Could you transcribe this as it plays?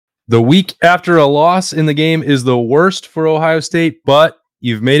The week after a loss in the game is the worst for Ohio State, but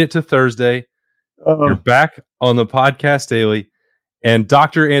you've made it to Thursday. You're back on the podcast daily, and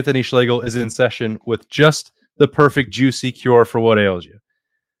Dr. Anthony Schlegel is in session with just the perfect juicy cure for what ails you.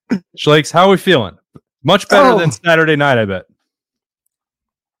 Schlegs, how are we feeling? Much better than Saturday night, I bet.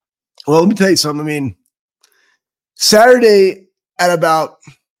 Well, let me tell you something. I mean, Saturday at about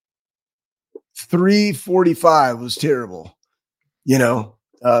 3:45 was terrible.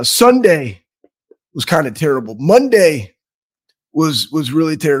 Sunday was kind of terrible. Monday was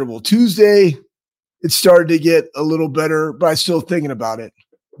really terrible. Tuesday, it started to get a little better, but I'm still thinking about it.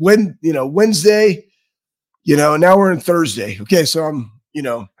 Wednesday, now we're in Thursday. Okay, so I'm,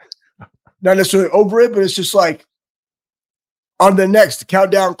 not necessarily over it, but it's just like on the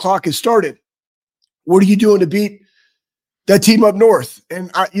countdown clock has started. What are you doing to beat that team up north? And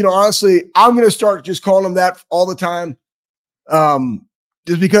honestly, I'm going to start just calling them that all the time.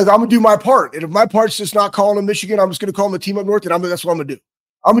 Just because I'm going to do my part. And if my part's just not calling them Michigan, I'm just going to call them the team up north, and that's what I'm going to do.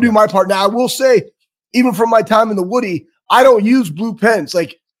 I'm going to do my part. Now, I will say, even from my time in the Woody, I don't use blue pens.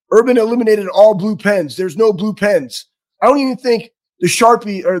 Like, Urban eliminated all blue pens. There's no blue pens. I don't even think the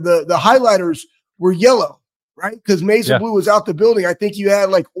Sharpie or the highlighters were yellow, right? Because Mesa Blue was out the building. I think you had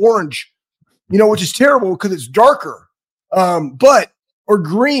like orange, which is terrible because it's darker, or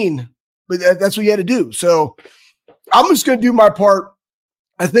green, but that's what you had to do. So I'm just going to do my part.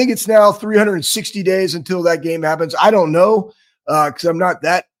 I think it's now 360 days until that game happens. I don't know because I'm not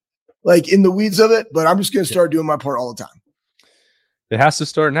that in the weeds of it, but I'm just going to start doing my part all the time. It has to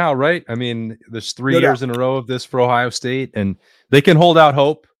start now, right? I mean, there's 3 years in a row of this for Ohio State, and they can hold out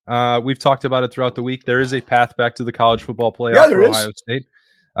hope. We've talked about it throughout the week. There is a path back to the college football playoff for Ohio State.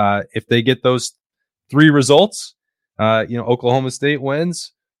 If they get those 3 results, Oklahoma State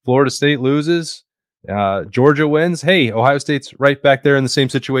wins, Florida State loses, Georgia wins. Hey, Ohio State's right back there in the same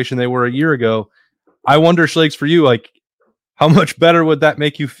situation they were a year ago. I wonder, Schlegs, for you, how much better would that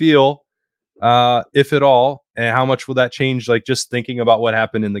make you feel, if at all, and how much will that change, just thinking about what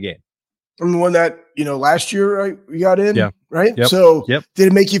happened in the game? From the one that, last year we got in, right? Yep. So did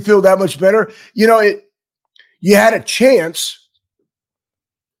it make you feel that much better? You had a chance.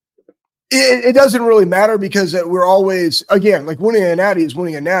 It doesn't really matter because we're always, again, winning a natty is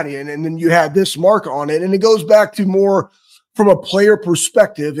winning a natty. And then you had this mark on it. And it goes back to more from a player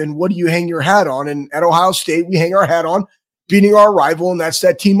perspective and what do you hang your hat on? And at Ohio State, we hang our hat on beating our rival, and that's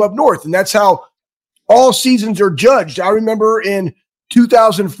that team up north. And that's how all seasons are judged. I remember in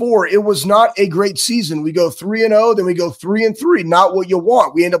 2004, it was not a great season. We go 3-0, then we go 3-3, not what you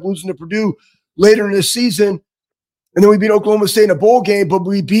want. We end up losing to Purdue later in the season. And then we beat Oklahoma State in a bowl game, but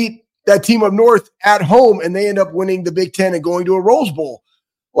we beat that team up north at home, and they end up winning the Big Ten and going to a Rose Bowl.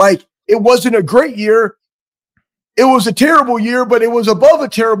 It wasn't a great year. It was a terrible year, but it was above a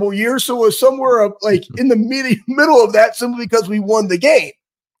terrible year. So it was somewhere in the middle of that simply because we won the game.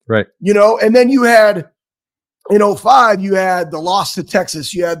 Right. And then you had, in 2005, you had the loss to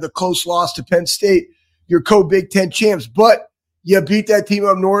Texas. You had the close loss to Penn State, your co-Big Ten champs, but you beat that team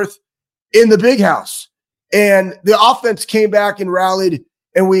up north in the big house. And the offense came back and rallied,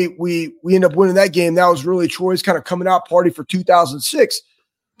 and we ended up winning that game. That was really Troy's kind of coming out party for 2006.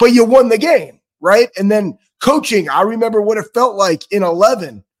 But you won the game, right? And then coaching, I remember what it felt like in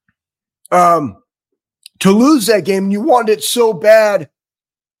 2011 to lose that game. And you wanted it so bad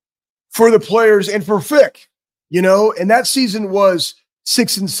for the players and for Fick, and that season was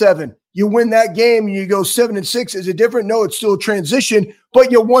 6-7. You win that game and you go 7-6. Is it different? No, it's still a transition, but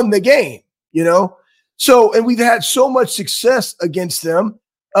you won the game, So, and we've had so much success against them.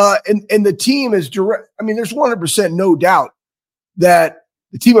 And the team is direct. I mean, there's 100% no doubt that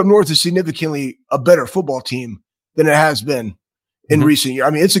the team up north is significantly a better football team than it has been in recent years. I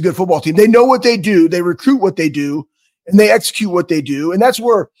mean, it's a good football team. They know what they do. They recruit what they do, and they execute what they do. And that's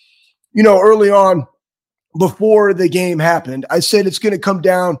where, early on, before the game happened, I said it's going to come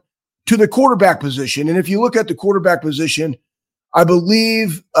down to the quarterback position. And if you look at the quarterback position, I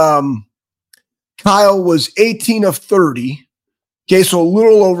believe Kyle was 18 of 30. Okay, so a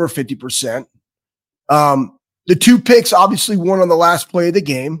little over 50%. The 2 picks, obviously one on the last play of the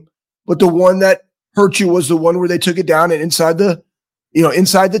game, but the one that hurt you was the one where they took it down and inside the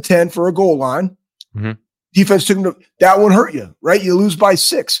 10 for a goal line. Mm-hmm. Defense took them that one hurt you, right? You lose by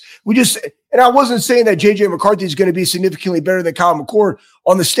 6. And I wasn't saying that J.J. McCarthy is going to be significantly better than Kyle McCord.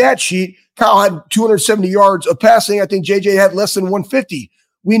 On the stat sheet, Kyle had 270 yards of passing. I think J.J. had less than 150.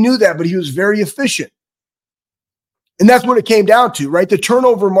 We knew that, but he was very efficient. And that's what it came down to, right? The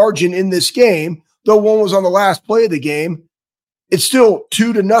turnover margin in this game, though one was on the last play of the game, it's still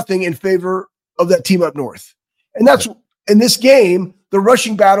 2-0 in favor of that team up north. And that's in this game, the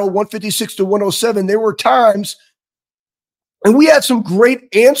rushing battle, 156 to 107. There were times, and we had some great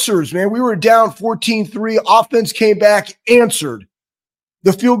answers, man. We were down 14-3. Offense came back, answered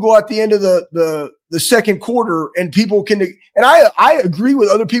the field goal at the end of the second quarter, and people can, and I agree with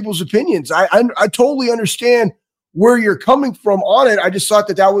other people's opinions. I totally understand where you're coming from on it. I just thought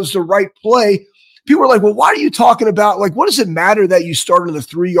that was the right play. People were like, well, why are you talking about, like, what does it matter that you start on the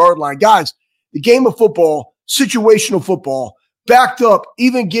 3-yard line? Guys, the game of football, situational football, backed up,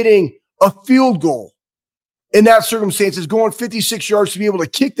 even getting a field goal in that circumstance is going 56 yards to be able to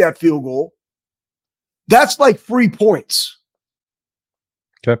kick that field goal. That's like 3 points.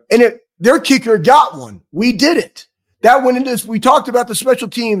 Okay. And their kicker got one. We didn't. That went into this. We talked about the special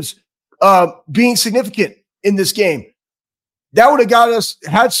teams being significant in this game. That would have got us,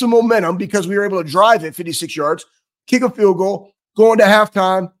 had some momentum because we were able to drive it 56 yards, kick a field goal, go into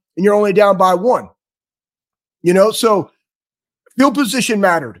halftime, and you're only down by 1. So field position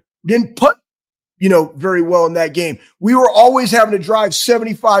mattered. Didn't put, very well in that game. We were always having to drive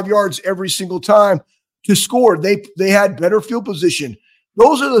 75 yards every single time to score. They had better field position.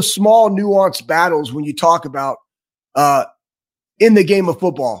 Those are the small, nuanced battles when you talk about in the game of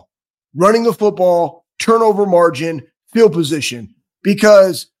football. Running the football, turnover margin, field position.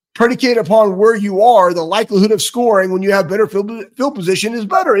 Because predicated upon where you are, the likelihood of scoring when you have better field position is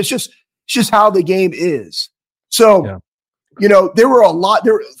better. It's just how the game is. So, there were a lot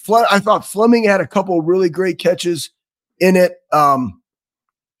there. I thought Fleming had a couple of really great catches in it. That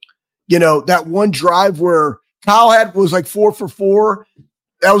one drive where Kyle was like 4 for 4.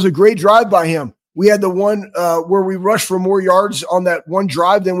 That was a great drive by him. We had the one where we rushed for more yards on that one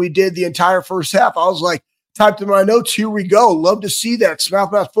drive than we did the entire first half. I was like, typed in my notes, here we go. Love to see that.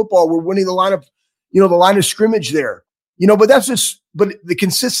 Smouth football. We're winning the line of, the line of scrimmage there. But but the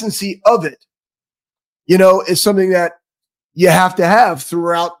consistency of it, is something that you have to have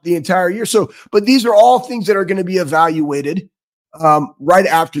throughout the entire year. So, but these are all things that are going to be evaluated right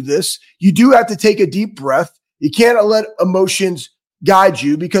after this. You do have to take a deep breath. You can't let emotions guide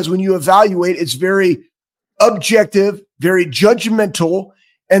you, because when you evaluate, it's very objective, very judgmental,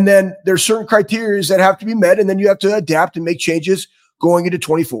 and then there's certain criteria that have to be met, and then you have to adapt and make changes going into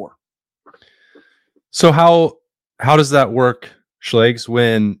 24. So how does that work, Schlegs,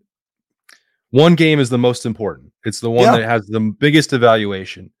 when one game is the most important? It's the one that has the biggest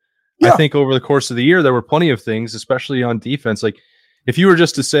evaluation. I think over the course of the year, there were plenty of things, especially on defense. Like if you were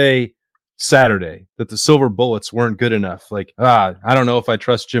just to say Saturday that the Silver Bullets weren't good enough, like, I don't know if I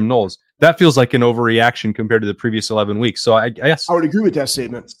trust Jim Knowles. That feels like an overreaction compared to the previous 11 weeks. So I guess I would agree with that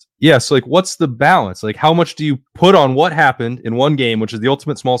statement. Yeah. So like, what's the balance? Like, how much do you put on what happened in one game, which is the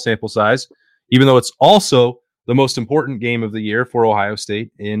ultimate small sample size, even though it's also the most important game of the year for Ohio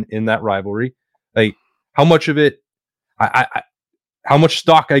State in that rivalry? Like, how much of it, how much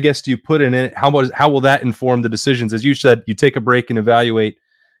stock, I guess, do you put in it? How will that inform the decisions? As you said, you take a break and evaluate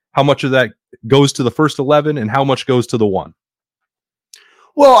how much of that goes to the first 11 and how much goes to the one.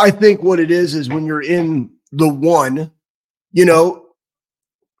 Well, I think what it is when you're in the one,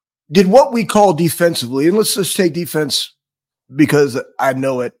 did what we call defensively, and let's just take defense because I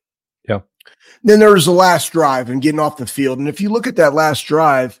know it. Yeah. Then there was the last drive and getting off the field. And if you look at that last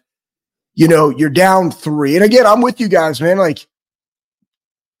drive, you're down 3. And again, I'm with you guys, man. Like,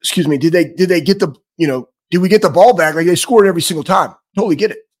 excuse me, did they get the, did we get the ball back? Like, they scored every single time. Totally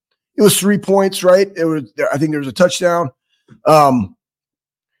get it. It was 3 points, right? I think there was a touchdown.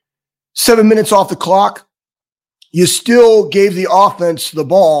 7 minutes off the clock. You still gave the offense the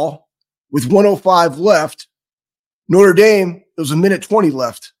ball with 1:05 left. Notre Dame, it was 1:20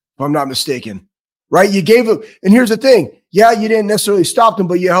 left, if I'm not mistaken, right? You gave it, and here's the thing. Yeah, you didn't necessarily stop them,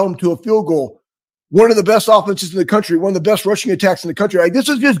 but you held them to a field goal. One of the best offenses in the country, one of the best rushing attacks in the country. Like, this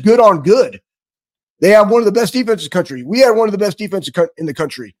is just good on good. They have one of the best defenses in the country. We had one of the best defenses in the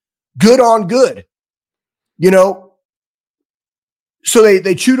country. Good on good. So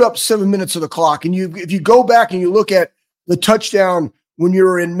they chewed up 7 minutes of the clock. And if you go back and you look at the touchdown when you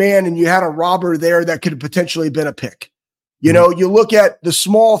were in man and you had a robber there that could have potentially been a pick. You look at the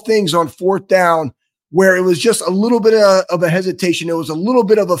small things on 4th down where it was just a little bit of a hesitation. It was a little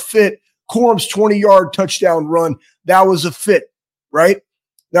bit of a fit. Corum's 20-yard touchdown run, that was a fit, right?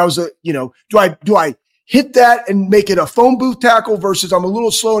 That was do I hit that and make it a phone booth tackle versus I'm a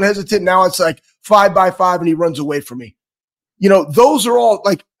little slow and hesitant. Now it's like 5-by-5 and he runs away from me. Those are all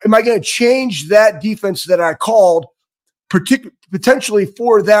like, am I going to change that defense that I called potentially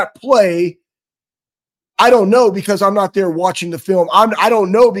for that play? I don't know, because I'm not there watching the film. I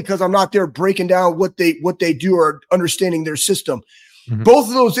don't know because I'm not there breaking down what they do or understanding their system. Mm-hmm. Both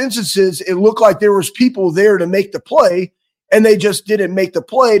of those instances, it looked like there was people there to make the play, and they just didn't make the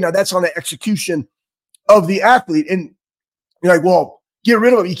play. Now that's on the execution of the athlete. And you're like, well, get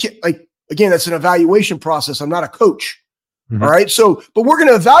rid of them. You can't, like, again, that's an evaluation process. I'm not a coach. Mm-hmm. All right. So, but we're going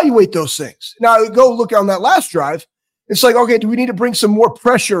to evaluate those things. Now go look on that last drive. It's like, okay, do we need to bring some more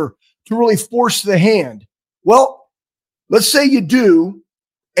pressure to really force the hand? Well, let's say you do,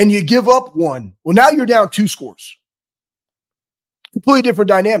 and you give up one. Well, now you're down 2 scores. Completely different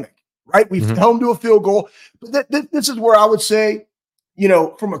dynamic, right? We've held them to a field goal. But this is where I would say,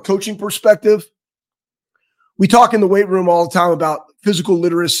 from a coaching perspective, we talk in the weight room all the time about physical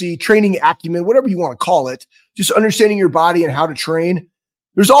literacy, training acumen, whatever you want to call it, just understanding your body and how to train.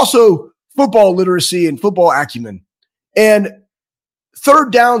 There's also football literacy and football acumen. And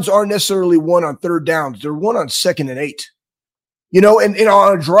third downs aren't necessarily won on third downs. They're won on 2nd and 8. And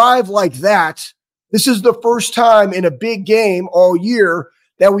on a drive like that, this is the first time in a big game all year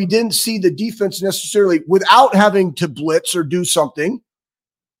that we didn't see the defense necessarily, without having to blitz or do something,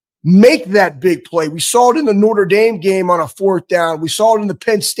 make that big play. We saw it in the Notre Dame game on a 4th down. We saw it in the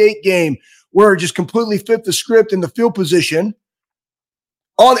Penn State game where it just completely fit the script in the field position.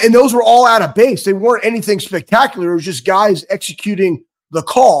 And those were all out of base. They weren't anything spectacular. It was just guys executing the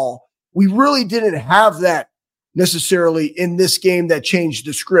call. We really didn't have that necessarily in this game that changed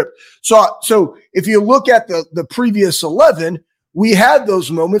the script. So if you look at the previous 11, we had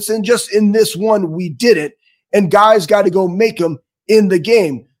those moments, and just in this one, we didn't. And guys got to go make them in the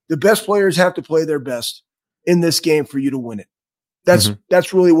game. The best players have to play their best in this game for you to win it.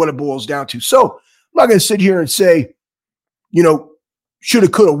 That's really what it boils down to. So I'm not going to sit here and say, shoulda,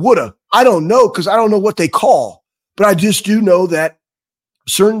 coulda, woulda. I don't know, because I don't know what they call. But I just do know that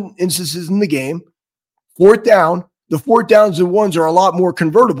certain instances in the game, 4th down, the 4th downs and 1s are a lot more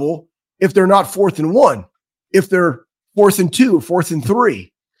convertible if they're not 4th and 1, if they're 4th and 2, 4th and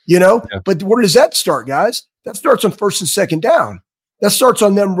 3, Yeah. But where does that start, guys? That starts on 1st and 2nd down. That starts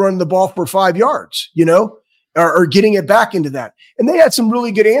on them running the ball for 5 yards, or getting it back into that. And they had some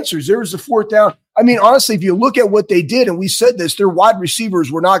really good answers. There was the 4th down. I mean, honestly, if you look at what they did, and we said this, their wide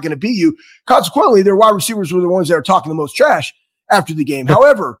receivers were not going to beat you. Consequently, their wide receivers were the ones that were talking the most trash after the game.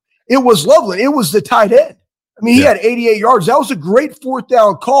 However, it was Loveland. It was the tight end. I mean, he had 88 yards. That was a great 4th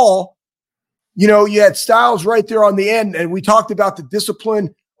down call. You had Styles right there on the end, and we talked about the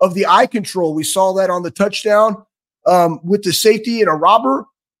discipline of the eye control. We saw that on the touchdown with the safety and a robber.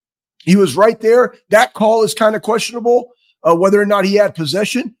 He was right there. That call is kind of questionable, whether or not he had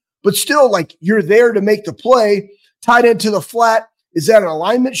possession. But still, like, you're there to make the play. Tight end to the flat. Is that an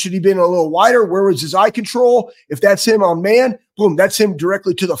alignment? Should he been a little wider? Where was his eye control? If that's him on man, boom, that's him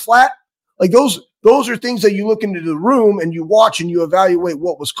directly to the flat. Like, those are things that you look into the room and you watch and you evaluate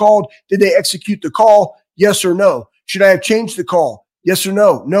what was called. Did they execute the call? Yes or no? Should I have changed the call? Yes or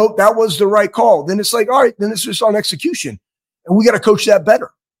no? No, that was the right call. Then it's like, all right, then it's just on execution. And we got to coach that better,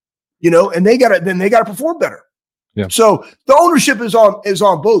 and they got to perform better. Yeah. So the ownership is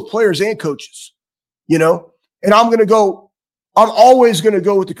on both players and coaches, and I'm always going to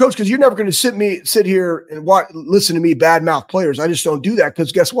go with the coach, because you're never going to sit here and listen to me badmouth players. I just don't do that,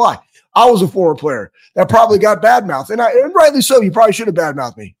 because guess why? I was a former player that probably got badmouthed, and rightly so. You probably should have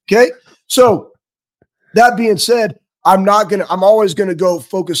badmouthed me. Okay. So that being said, I'm always going to go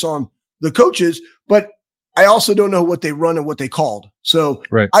focus on the coaches, but I also don't know what they run and what they called. So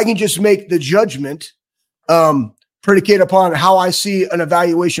I can just make the judgment, predicated upon how I see an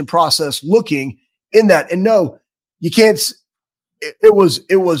evaluation process looking in that. And no, you can't. It was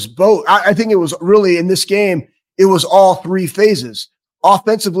both. I think it was really, in this game, it was all 3 phases.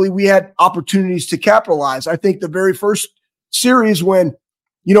 Offensively, we had opportunities to capitalize. I think the very first series, when,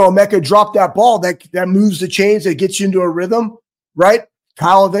 Emeka dropped that ball, that moves the chains, that gets you into a rhythm, right?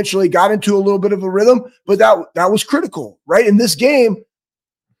 Kyle eventually got into a little bit of a rhythm, but that was critical, right? In this game,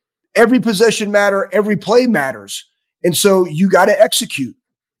 every possession matters, every play matters. And so you got to execute,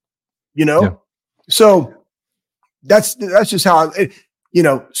 Yeah. So that's just how,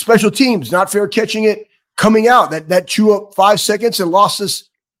 special teams, not fair catching it, coming out, that chew up 5 seconds and lost us,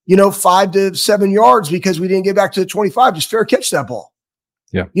 5 to 7 yards because we didn't get back to the 25, just fair catch that ball.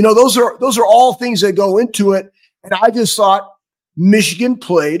 Yeah. Those are all things that go into it. And I just thought Michigan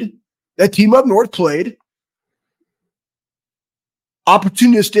played, that team up north played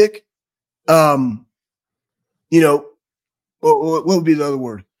opportunistic. What would be the other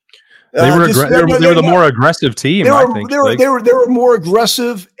word? They were the more aggressive team. They were more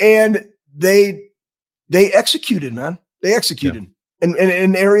aggressive, and they executed, man. They executed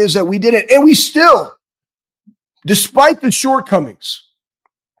in areas that we didn't, and we still, despite the shortcomings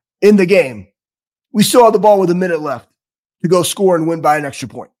in the game, we still had the ball with a minute left to go score and win by an extra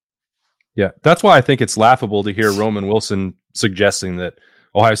point. Yeah, that's why I think it's laughable to hear Roman Wilson suggesting that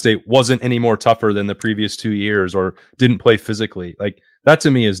Ohio State wasn't any more tougher than the previous 2 years or didn't play physically. Like, that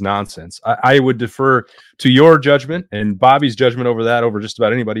to me is nonsense. I would defer to your judgment and Bobby's judgment over that over just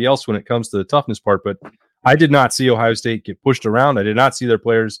about anybody else when it comes to the toughness part. But I did not see Ohio State get pushed around. I did not see their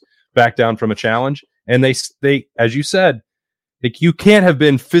players back down from a challenge. And they, as you said, like, you can't have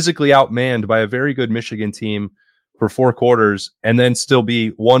been physically outmanned by a very good Michigan team for 4 quarters and then still be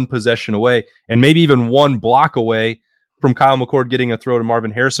one possession away and maybe even one block away from Kyle McCord getting a throw to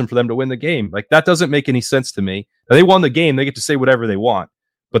Marvin Harrison for them to win the game. Like, that doesn't make any sense to me. They won the game. They get to say whatever they want,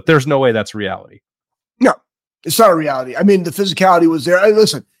 but there's no way that's reality. No, it's not a reality. I mean, the physicality was there.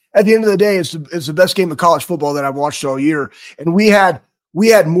 Listen, at the end of the day, it's the best game of college football that I've watched all year. And we had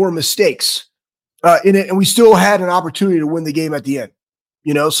more mistakes in it, and we still had an opportunity to win the game at the end.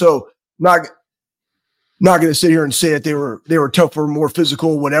 So not going to sit here and say that they were tougher, more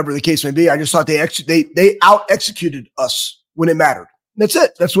physical, whatever the case may be. I just thought they out executed us when it mattered. That's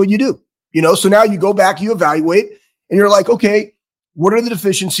it. That's what you do. So now you go back, you evaluate, and you're like, okay, what are the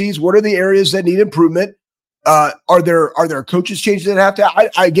deficiencies? What are the areas that need improvement? Are there coaches changes that have to?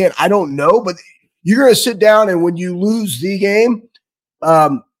 I don't know, but you're going to sit down, and when you lose the game,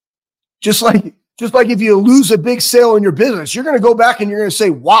 just like if you lose a big sale in your business, you're going to go back and you're going to say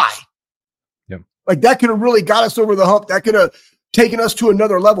why. Like, that could have really got us over the hump. That could have taken us to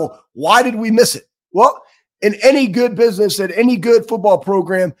another level. Why did we miss it? Well, in any good business, at any good football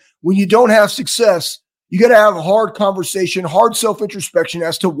program, when you don't have success, you got to have a hard conversation, hard self-introspection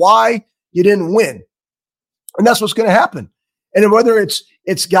as to why you didn't win. And that's what's going to happen. And whether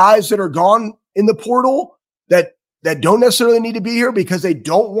it's guys that are gone in the portal that don't necessarily need to be here because they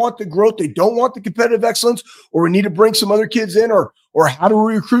don't want the growth, they don't want the competitive excellence, or we need to bring some other kids in, or how do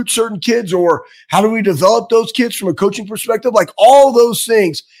we recruit certain kids, or how do we develop those kids from a coaching perspective? Like, all those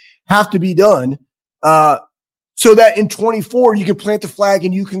things have to be done so that in 24 you can plant the flag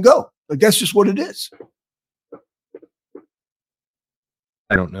and you can go. Like, that's just what it is.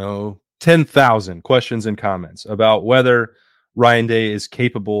 I don't know, 10,000 questions and comments about whether Ryan Day is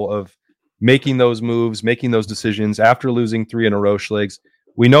capable of making those moves, making those decisions after losing 3 in a row, Schlegs.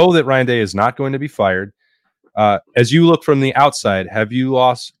 We know that Ryan Day is not going to be fired. As you look from the outside, have you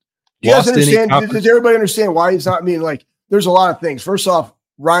lost does everybody understand why he's not? I mean, like, there's a lot of things. First off,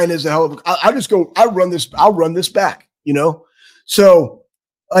 Ryan is a hell of I'll run this back, So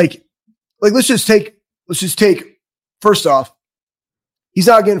like let's just take first off, he's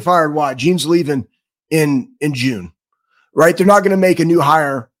not getting fired. Why? Gene's leaving in June, right? They're not going to make a new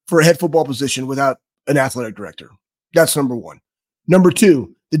hire for a head football position without an athletic director. That's number one. Number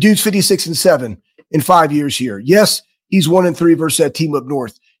two, the dude's 56-7 in 5 years here. Yes, he's 1-3 versus that team up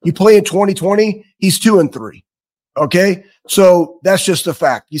north. You play in 2020, he's 2-3. Okay. So that's just a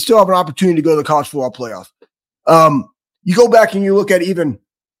fact. You still have an opportunity to go to the college football playoff. You go back and you look at even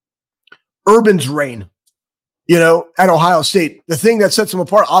Urban's reign, at Ohio State. The thing that sets him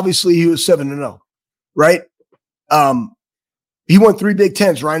apart, obviously he was 7-0, right? He won 3 Big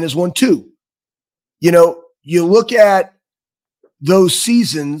Tens. Ryan has won 2. You look at those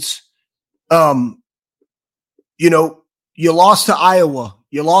seasons, you lost to Iowa.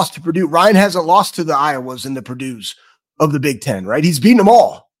 You lost to Purdue. Ryan hasn't lost to the Iowas and the Purdues of the Big Ten, right? He's beaten them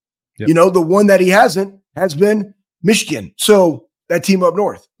all. Yep. The one that he hasn't has been Michigan. So that team up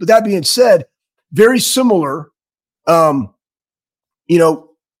north. But that being said, very similar. Urban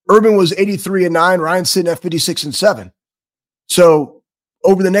was 83-9. Ryan's sitting at 56-7. So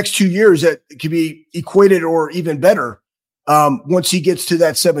over the next 2 years, that could be equated or even better once he gets to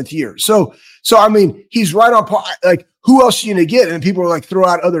that 7th year. So I mean, he's right on par. Like, who else are you going to get? And people are like, throw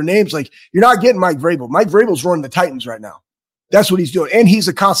out other names. Like, you're not getting Mike Vrabel. Mike Vrabel's running the Titans right now. That's what he's doing. And he's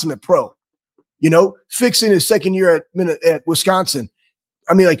a consummate pro, fixing his second year at Wisconsin.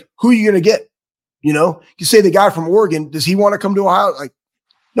 I mean, like, who are you going to get? You say the guy from Oregon, does he want to come to Ohio? Like,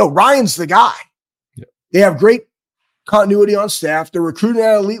 no, Ryan's the guy. Yeah. They have great continuity on staff. They're recruiting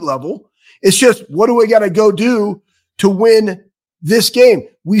at elite level. It's just, what do we got to go do to win this game?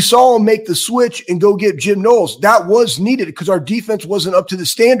 We saw him make the switch and go get Jim Knowles. That was needed because our defense wasn't up to the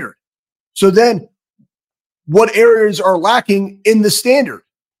standard. So then what areas are lacking in the standard?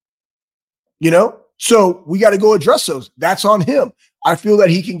 So we got to go address those. That's on him. I feel that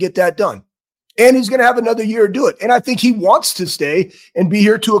he can get that done. And he's going to have another year to do it. And I think he wants to stay and be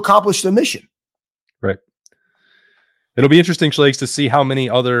here to accomplish the mission. Right. It'll be interesting, Schlegs, to see how many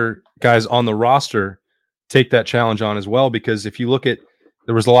other guys on the roster take that challenge on as well. Because if you look at,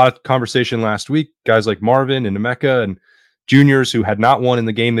 there was a lot of conversation last week, guys like Marvin and Emeka and juniors who had not won in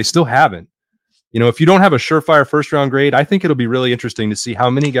the game. They still haven't. If you don't have a surefire first round grade, I think it'll be really interesting to see how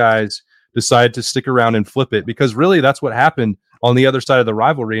many guys decide to stick around and flip it, because really that's what happened on the other side of the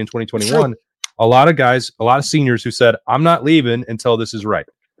rivalry in 2021. A lot of guys, a lot of seniors who said, I'm not leaving until this is right.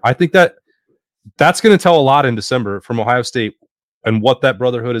 I think that's going to tell a lot in December from Ohio State and what that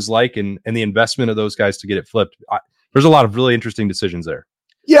brotherhood is like, and the investment of those guys to get it flipped. There's a lot of really interesting decisions there.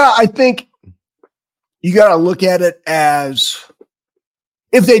 Yeah, I think you got to look at it as,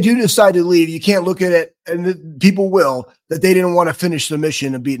 if they do decide to leave, you can't look at it, and people will, that they didn't want to finish the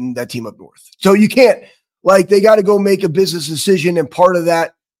mission of beating that team up north. So you can't, they got to go make a business decision, and part of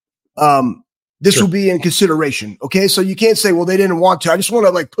that, this will be in consideration. Okay. So you can't say, well, they didn't want to. I just want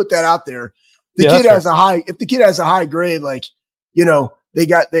to put that out there. If the kid has a high grade,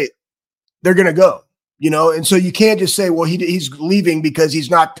 they're going to go, and so you can't just say, well, he's leaving because he's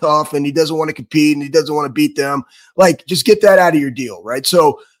not tough and he doesn't want to compete and he doesn't want to beat them. Just get that out of your deal. Right.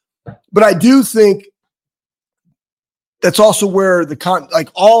 So, but I do think that's also where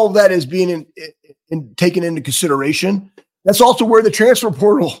all of that is being taken into consideration. That's also where the transfer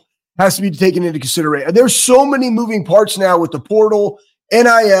portal has to be taken into consideration. There's so many moving parts now with the portal,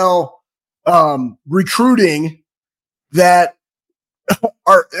 NIL, recruiting, that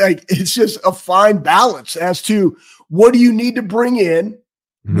are it's just a fine balance as to what do you need to bring in,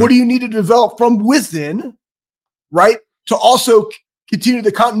 what do you need to develop from within, right? To also continue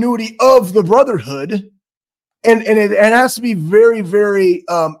the continuity of the brotherhood. And it has to be very, very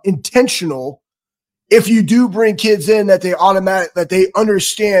intentional. If you do bring kids in, that they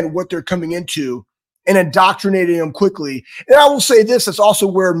understand what they're coming into, and indoctrinating them quickly. And I will say this, that's also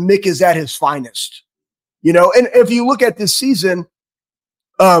where Mick is at his finest, and if you look at this season,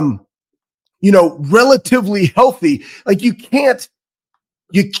 relatively healthy, you can't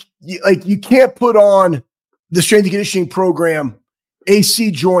put on the strength and conditioning program, AC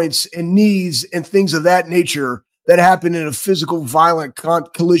joints and knees and things of that nature that happen in a physical, violent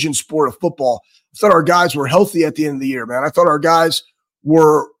collision sport of football. I thought our guys were healthy at the end of the year, man. I thought our guys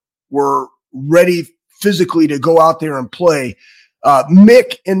were ready physically to go out there and play.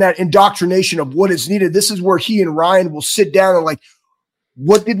 Mick, in that indoctrination of what is needed, this is where he and Ryan will sit down and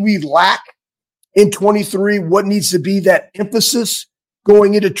what did we lack in 23? What needs to be that emphasis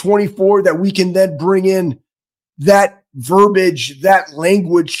going into 24 that we can then bring in that verbiage, that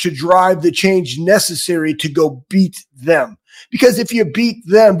language to drive the change necessary to go beat them. Because if you beat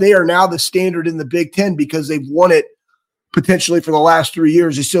them, they are now the standard in the Big Ten because they've won it potentially for the last 3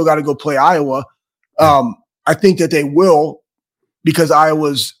 years. They still got to go play Iowa. I think that they will, because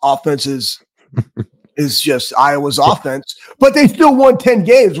Iowa's offense is just Iowa's offense, but they still won 10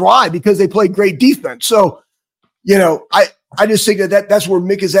 games. Why? Because they played great defense. So, I just think that's where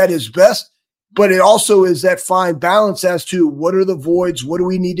Mick is at his best, but it also is that fine balance as to what are the voids? What do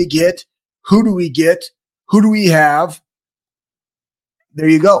we need to get? Who do we get? Who do we have? There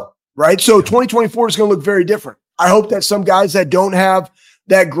you go. Right. So 2024 is going to look very different. I hope that some guys that don't have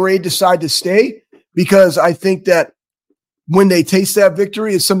that grade decide to stay, because I think that when they taste that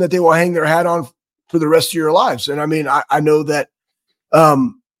victory, it's something that they will hang their hat on for the rest of your lives. And I mean, I know that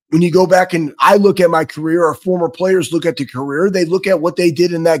when you go back and I look at my career, or former players look at the career, they look at what they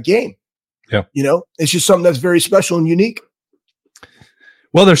did in that game. Yeah. It's just something that's very special and unique.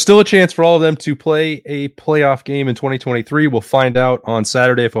 Well, there's still a chance for all of them to play a playoff game in 2023. We'll find out on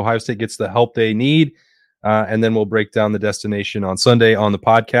Saturday if Ohio State gets the help they need. And then we'll break down the destination on Sunday on the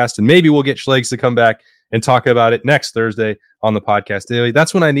podcast. And maybe we'll get Schlegs to come back and talk about it next Thursday on the podcast daily.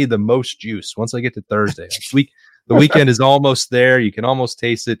 That's when I need the most juice. Once I get to Thursday, the weekend is almost there. You can almost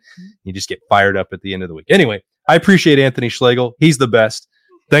taste it. You just get fired up at the end of the week. Anyway, I appreciate Anthony Schlegel. He's the best.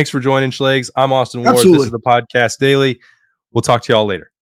 Thanks for joining, Schlegs. I'm Austin Ward. Absolutely. This is the podcast daily. We'll talk to y'all later.